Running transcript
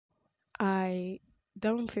I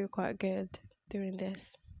don't feel quite good doing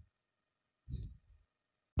this.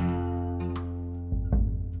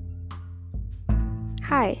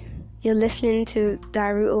 Hi, you're listening to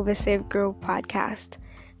Diary Over Save Girl podcast,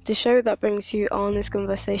 the show that brings you honest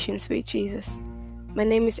conversations with Jesus. My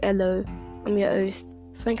name is Elo. I'm your host.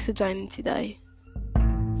 Thanks for joining today.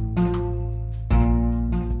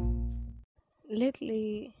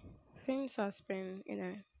 Lately, things has been,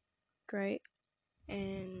 great,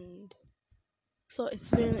 and so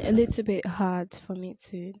it's been a little bit hard for me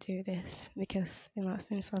to do this because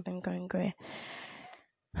things have been going great.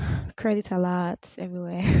 Credit alerts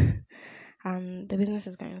everywhere, and the business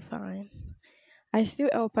is going fine. I still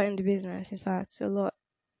help out in the business, in fact, a lot.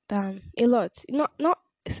 Not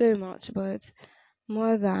so much, but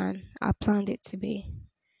more than I planned it to be.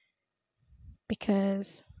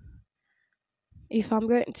 Because if I'm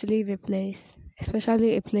going to leave a place,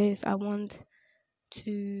 especially a place I want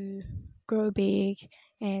to grow big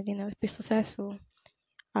and be successful,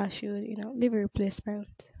 I should leave a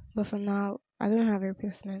replacement. But for now, I don't have a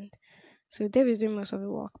replacement. So Dave is doing most of the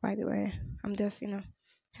work, by the way. I'm just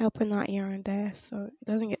helping out here and there, so it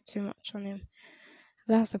doesn't get too much on him.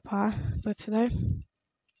 That's the part. But today,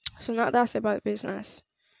 so now that's about business.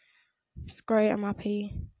 It's great. I'm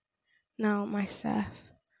happy now myself.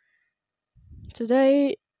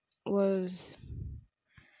 Today was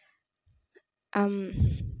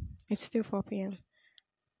it's still 4 p.m.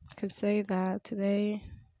 I can say that today.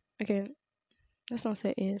 Okay, let's not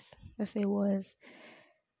say is. Let's say was.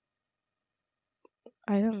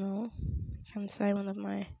 I don't know. I can say one of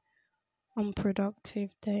my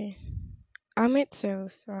unproductive day. I made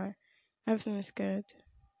sales, right? Everything is good,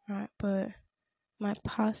 right? But my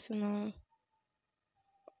personal,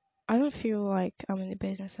 I don't feel like I'm in the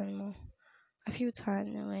business anymore. I feel tired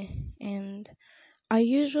anyway, and I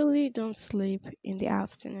usually don't sleep in the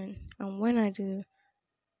afternoon. And when I do,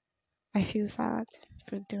 I feel sad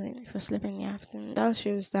for sleeping in the afternoon. That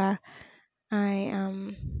shows that I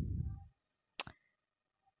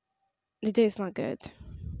the day is not good.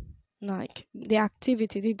 Like the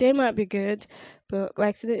activity, the day might be good, but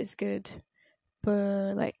like today is good.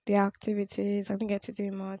 But like the activities, I didn't get to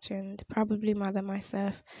do much, and probably mad at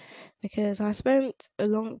myself because I spent a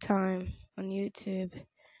long time on YouTube,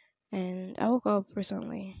 and I woke up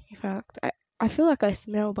recently. In fact, I feel like I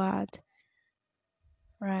smell bad,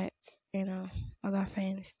 right? Other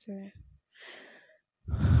things too.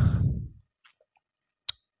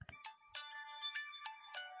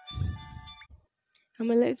 I'm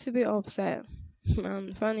a little bit upset.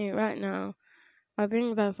 I'm funny right now. I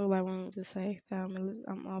think that's all I wanted to say. That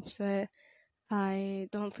I'm upset. I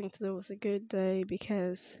don't think today was a good day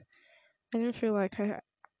because I didn't feel like I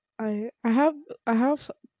have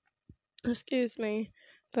excuse me,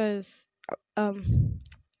 there's um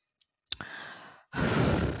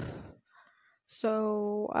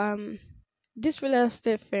so this real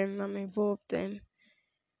estate thing I'm involved in,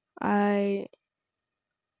 I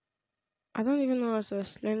don't even know how to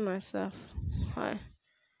explain myself. Hi.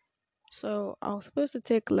 So I was supposed to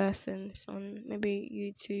take lessons on maybe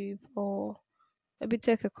YouTube or maybe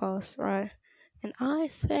take a course, right? And I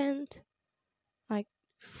spent like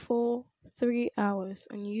 3 hours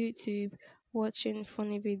on YouTube watching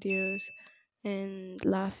funny videos and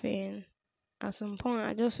laughing. At some point,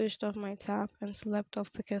 I just switched off my tab and slept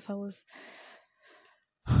off because I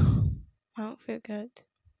don't feel good.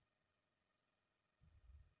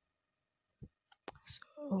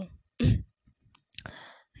 So,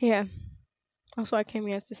 yeah, that's what I came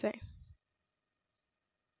here to say.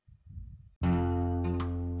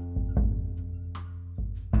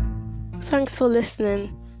 Thanks for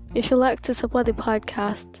listening. If you'd like to support the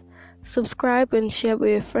podcast, subscribe and share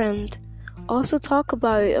with a friend. Also talk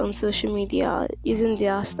about it on social media using the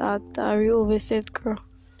hashtag DiaryOverSavedGirl.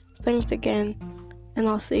 Thanks again, and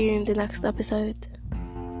I'll see you in the next episode.